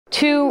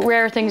Two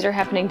rare things are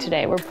happening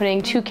today. We're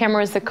putting two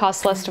cameras that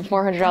cost less than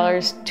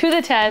 $400 to the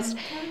test.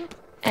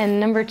 And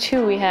number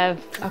two, we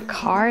have a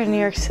car in New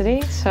York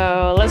City.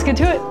 So let's get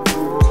to it.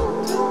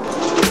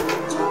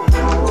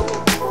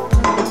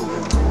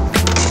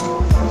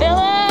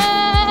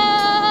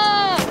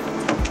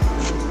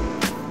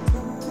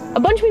 A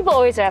bunch of people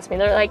always ask me,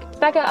 they're like,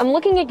 Becca, I'm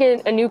looking to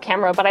get a new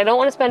camera, but I don't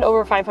want to spend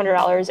over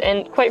 $500.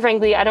 And quite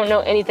frankly, I don't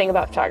know anything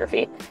about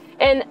photography.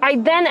 And I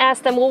then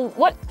ask them, well,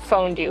 what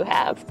phone do you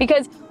have?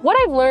 Because what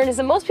I've learned is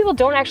that most people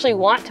don't actually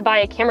want to buy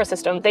a camera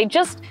system. They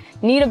just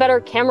need a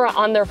better camera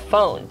on their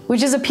phone,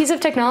 which is a piece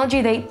of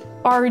technology they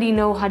already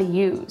know how to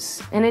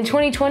use. And in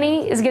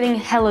 2020 is getting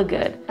hella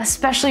good,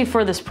 especially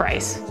for this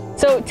price.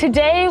 So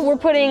today we're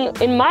putting,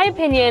 in my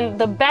opinion,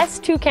 the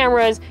best two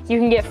cameras you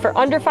can get for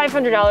under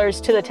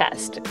 $500 to the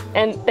test.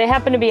 And they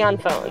happen to be on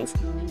phones.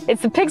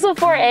 It's the Pixel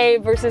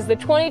 4a versus the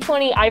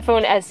 2020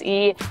 iPhone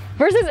SE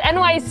versus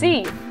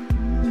NYC.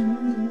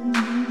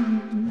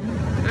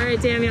 All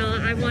right, Danielle,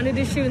 I've wanted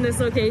to shoot in this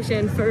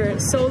location for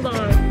so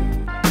long.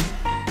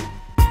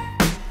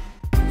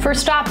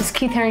 First stop is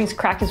Keith Haring's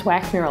Cracked His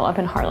Wax mural up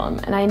in Harlem,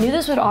 and I knew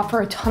this would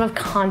offer a ton of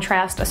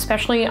contrast,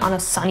 especially on a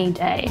sunny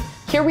day.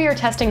 Here we are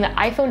testing the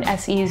iPhone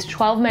SE's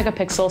 12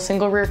 megapixel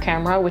single rear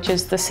camera, which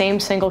is the same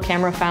single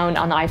camera found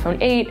on the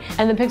iPhone 8,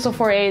 and the Pixel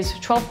 4a's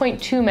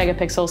 12.2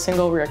 megapixel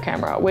single rear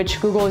camera,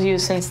 which Google has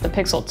used since the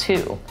Pixel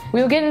 2.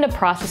 We will get into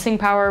processing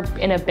power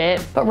in a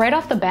bit, but right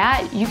off the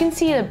bat, you can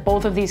see that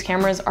both of these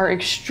cameras are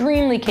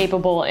extremely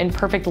capable in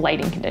perfect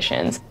lighting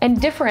conditions,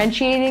 and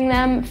differentiating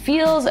them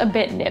feels a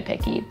bit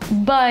nitpicky,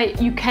 but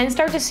you can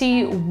start to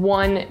see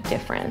one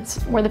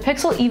difference. Where the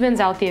Pixel evens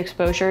out the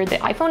exposure, the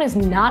iPhone is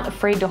not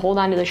afraid to hold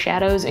onto the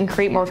shadows and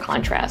create more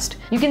contrast.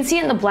 You can see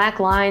it in the black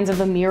lines of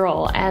the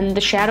mural and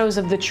the shadows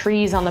of the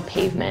trees on the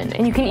pavement,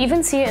 and you can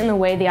even see it in the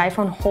way the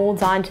iPhone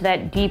holds on to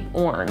that deep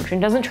orange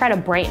and doesn't try to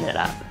brighten it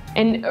up.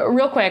 And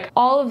real quick,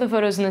 all of the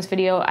photos in this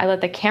video, I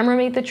let the camera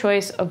make the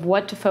choice of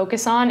what to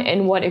focus on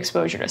and what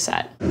exposure to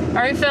set. All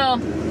right, Phil,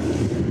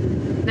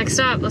 next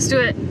up, let's do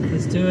it.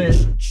 Let's do it.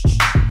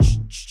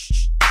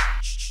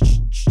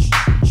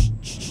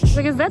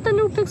 Like, is that the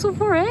new Pixel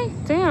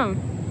 4a? Damn,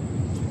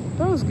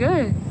 that was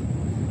good.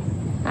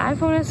 The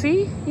iPhone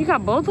SE? You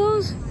got both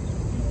those?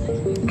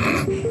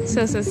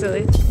 So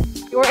silly.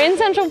 We're in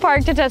Central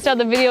Park to test out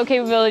the video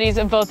capabilities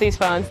of both these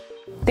phones.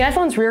 The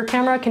iPhone's rear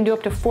camera can do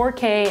up to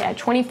 4K at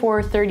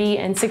 24, 30,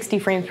 and 60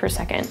 frames per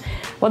second,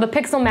 while the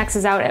Pixel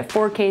maxes out at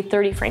 4K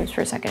 30 frames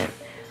per second.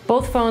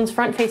 Both phones'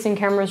 front-facing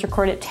cameras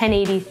record at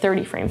 1080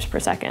 30 frames per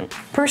second.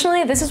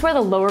 Personally, this is where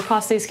the lower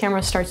cost of these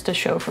cameras starts to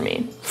show for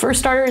me. For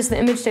starters, the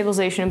image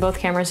stabilization in both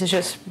cameras is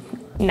just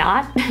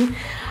not.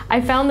 I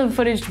found the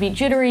footage to be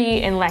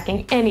jittery and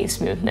lacking any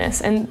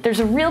smoothness, and there's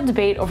a real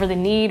debate over the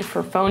need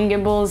for phone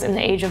gimbals in the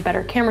age of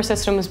better camera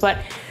systems, but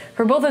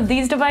for both of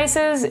these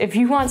devices, if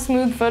you want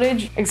smooth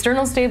footage,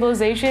 external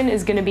stabilization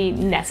is going to be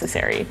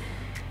necessary.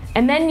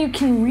 And then you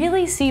can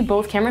really see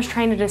both cameras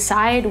trying to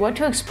decide what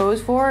to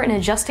expose for and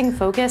adjusting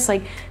focus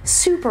like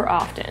super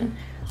often.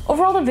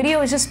 Overall, the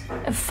video is just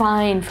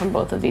fine from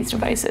both of these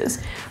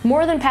devices.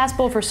 More than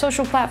passable for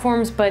social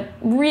platforms, but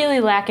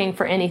really lacking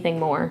for anything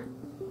more.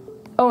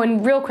 Oh,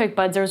 and real quick,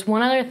 buds, there was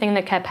one other thing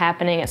that kept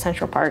happening at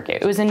Central Park.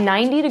 It was a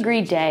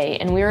 90-degree day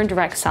and we were in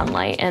direct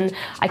sunlight, and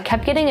I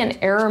kept getting an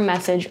error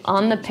message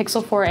on the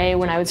Pixel 4a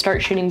when I would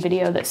start shooting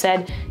video that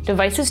said,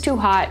 "Device is too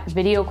hot,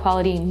 video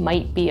quality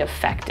might be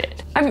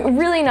affected." I'm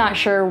really not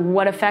sure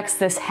what effects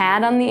this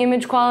had on the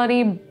image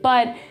quality,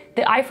 but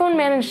the iPhone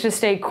managed to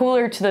stay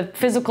cooler to the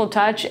physical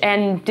touch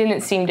and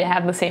didn't seem to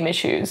have the same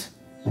issues.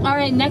 All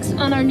right, next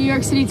on our New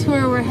York City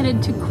tour, we're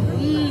headed to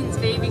Queens,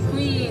 baby,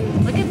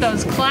 Queens. Look at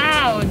those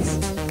clouds.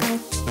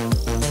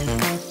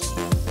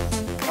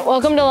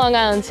 Welcome to Long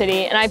Island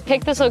City, and I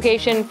picked this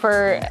location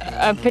for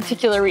a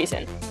particular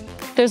reason.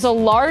 There's a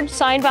large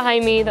sign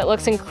behind me that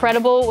looks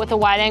incredible with a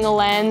wide-angle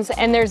lens,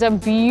 and there's a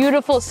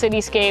beautiful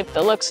cityscape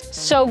that looks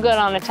so good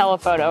on a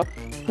telephoto,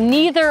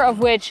 neither of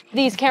which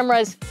these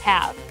cameras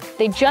have.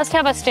 They just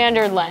have a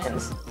standard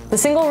lens. The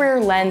single rear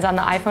lens on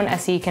the iPhone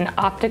SE can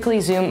optically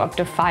zoom up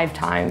to 5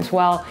 times,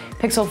 while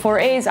Pixel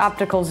 4a's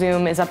optical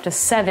zoom is up to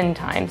 7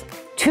 times.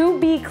 To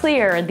be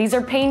clear, these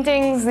are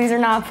paintings, these are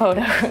not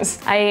photos.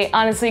 I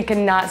honestly could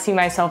not see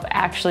myself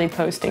actually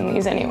posting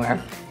these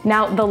anywhere.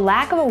 Now, the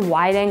lack of a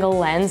wide-angle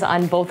lens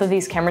on both of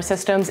these camera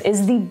systems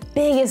is the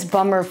biggest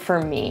bummer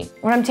for me.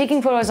 When I'm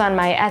taking photos on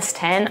my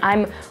S10,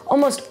 I'm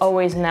almost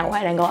always in that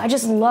wide angle. I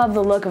just love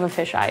the look of a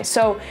fisheye.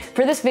 So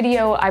for this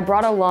video, I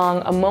brought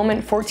along a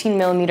Moment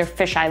 14mm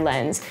fisheye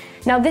lens.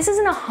 Now, this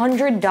isn't a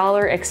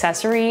 $100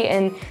 accessory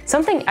and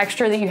something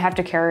extra that you have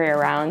to carry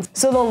around.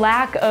 So the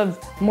lack of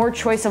more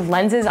choice of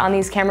lenses on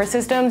these camera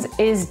systems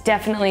is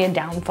definitely a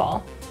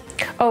downfall.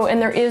 Oh,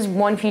 and there is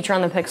one feature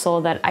on the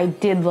Pixel that I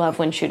did love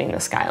when shooting the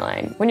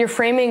skyline. When you're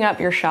framing up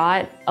your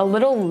shot, a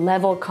little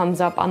level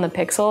comes up on the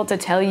Pixel to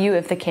tell you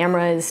if the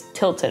camera is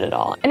tilted at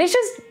all. And it's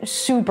just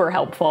super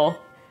helpful.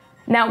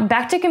 Now,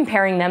 back to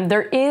comparing them,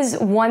 there is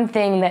one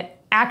thing that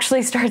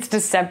actually starts to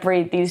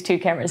separate these two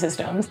camera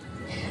systems.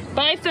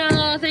 Bye,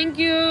 Phil, thank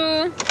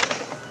you.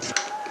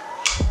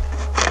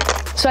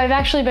 So I've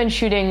actually been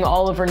shooting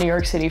all over New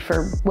York City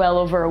for well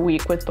over a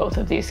week with both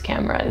of these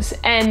cameras.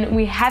 And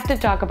we have to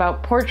talk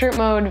about portrait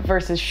mode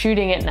versus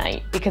shooting at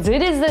night, because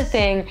it is the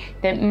thing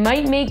that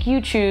might make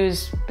you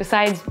choose,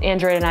 besides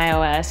Android and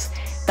iOS,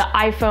 the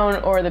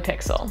iPhone or the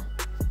Pixel.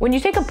 When you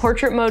take a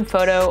portrait mode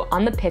photo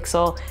on the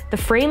Pixel, the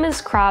frame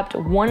is cropped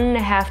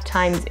 1.5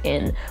 times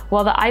in,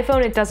 while the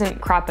iPhone, it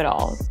doesn't crop at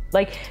all.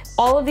 Like,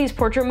 all of these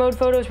portrait mode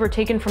photos were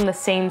taken from the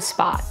same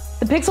spot.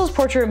 The Pixel's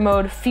portrait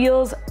mode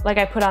feels like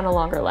I put on a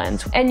longer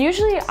lens. And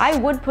usually I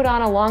would put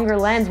on a longer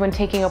lens when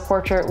taking a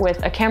portrait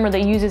with a camera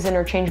that uses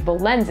interchangeable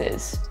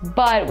lenses.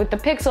 But with the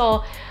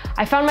Pixel,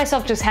 I found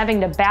myself just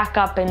having to back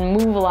up and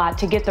move a lot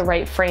to get the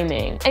right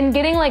framing. And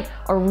getting like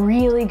a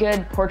really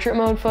good portrait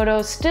mode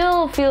photo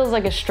still feels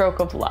like a stroke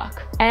of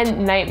luck.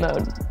 And night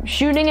mode.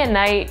 Shooting at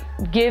night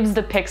gives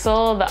the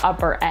Pixel the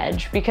upper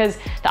edge because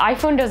the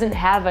iPhone doesn't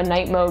have a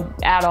night mode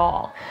at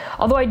all.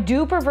 Although I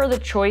do prefer the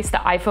choice the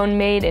iPhone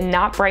made in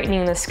not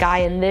brightening the sky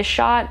in this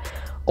shot,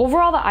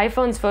 overall the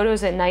iPhone's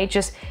photos at night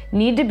just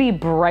need to be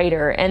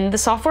brighter, and the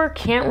software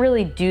can't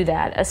really do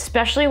that,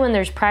 especially when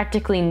there's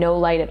practically no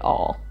light at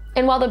all.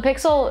 And while the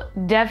Pixel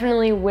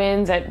definitely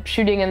wins at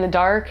shooting in the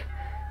dark,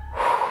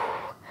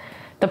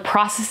 the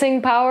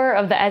processing power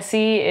of the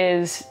SE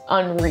is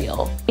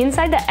unreal.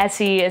 Inside the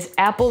SE is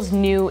Apple's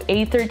new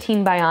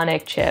A13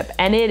 Bionic chip,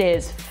 and it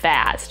is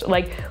fast,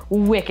 like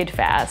wicked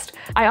fast.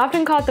 I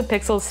often call it the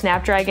Pixel's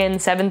Snapdragon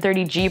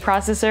 730G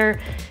processor,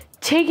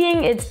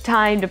 taking its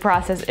time to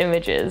process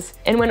images.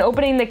 And when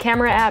opening the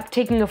camera app,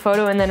 taking a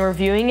photo, and then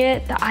reviewing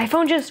it, the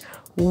iPhone just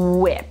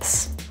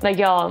whips. Like,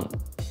 y'all,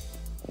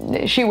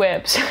 she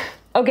whips.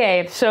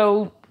 Okay,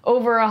 so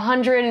over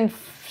 100 and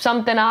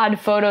something odd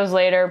photos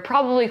later,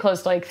 probably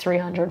close to like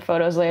 300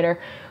 photos later,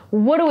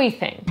 what do we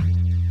think?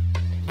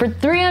 For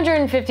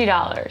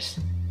 $350,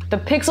 the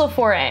Pixel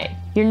 4a,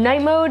 your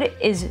night mode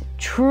is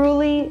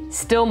truly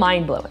still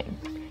mind-blowing.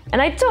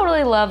 And I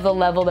totally love the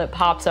level that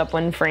pops up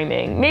when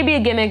framing. Maybe a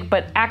gimmick,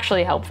 but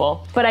actually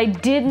helpful. But I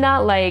did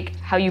not like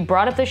how you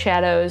brought up the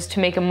shadows to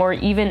make a more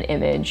even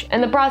image,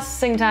 and the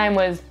processing time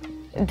was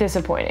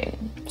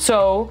disappointing.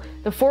 So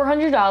the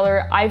 $400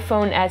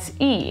 iPhone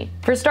SE.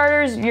 For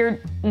starters, you're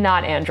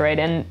not Android,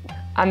 and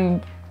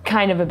I'm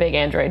kind of a big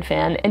Android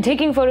fan, and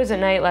taking photos at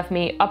night left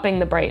me upping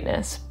the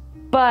brightness.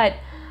 But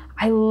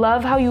I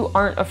love how you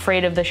aren't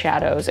afraid of the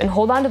shadows and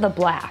hold on to the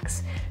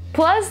blacks.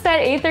 Plus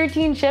that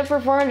A13 chip for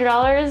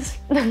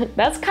 $400,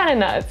 that's kind of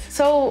nuts.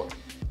 So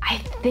I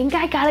think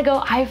I gotta go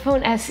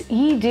iPhone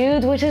SE,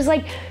 dude, which is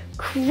like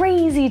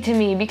crazy to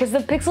me because the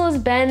Pixel has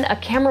been a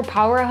camera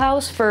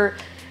powerhouse for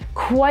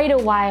quite a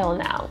while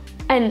now.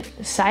 And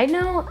side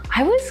note,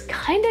 I was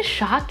kind of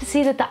shocked to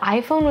see that the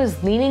iPhone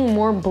was leaning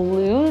more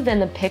blue than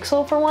the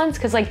Pixel for once,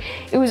 because like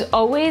it was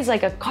always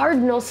like a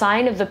cardinal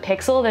sign of the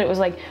Pixel that it was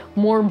like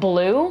more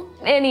blue.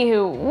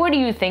 Anywho, what do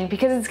you think?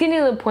 Because it's getting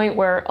to the point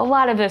where a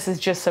lot of this is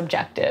just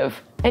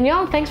subjective. And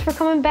y'all, thanks for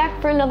coming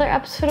back for another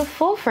episode of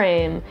Full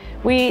Frame.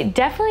 We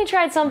definitely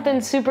tried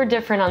something super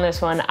different on this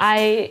one.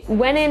 I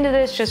went into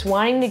this just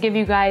wanting to give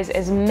you guys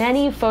as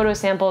many photo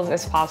samples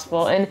as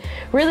possible and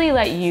really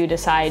let you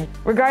decide.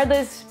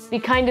 Regardless, be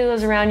kind to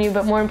those around you,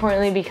 but more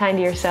importantly, be kind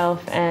to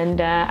yourself.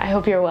 And I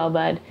hope you're well,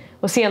 bud.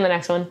 We'll see you on the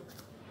next one.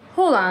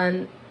 Hold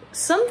on.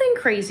 Something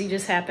crazy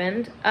just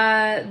happened.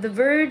 The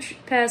Verge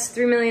passed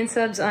 3 million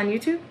subs on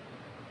YouTube.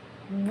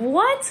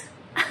 What?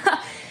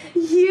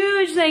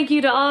 Huge thank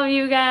you to all of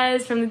you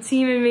guys from the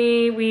team and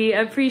me. We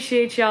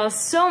appreciate y'all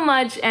so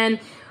much, and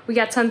we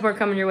got tons more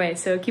coming your way,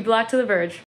 so keep it locked to The Verge.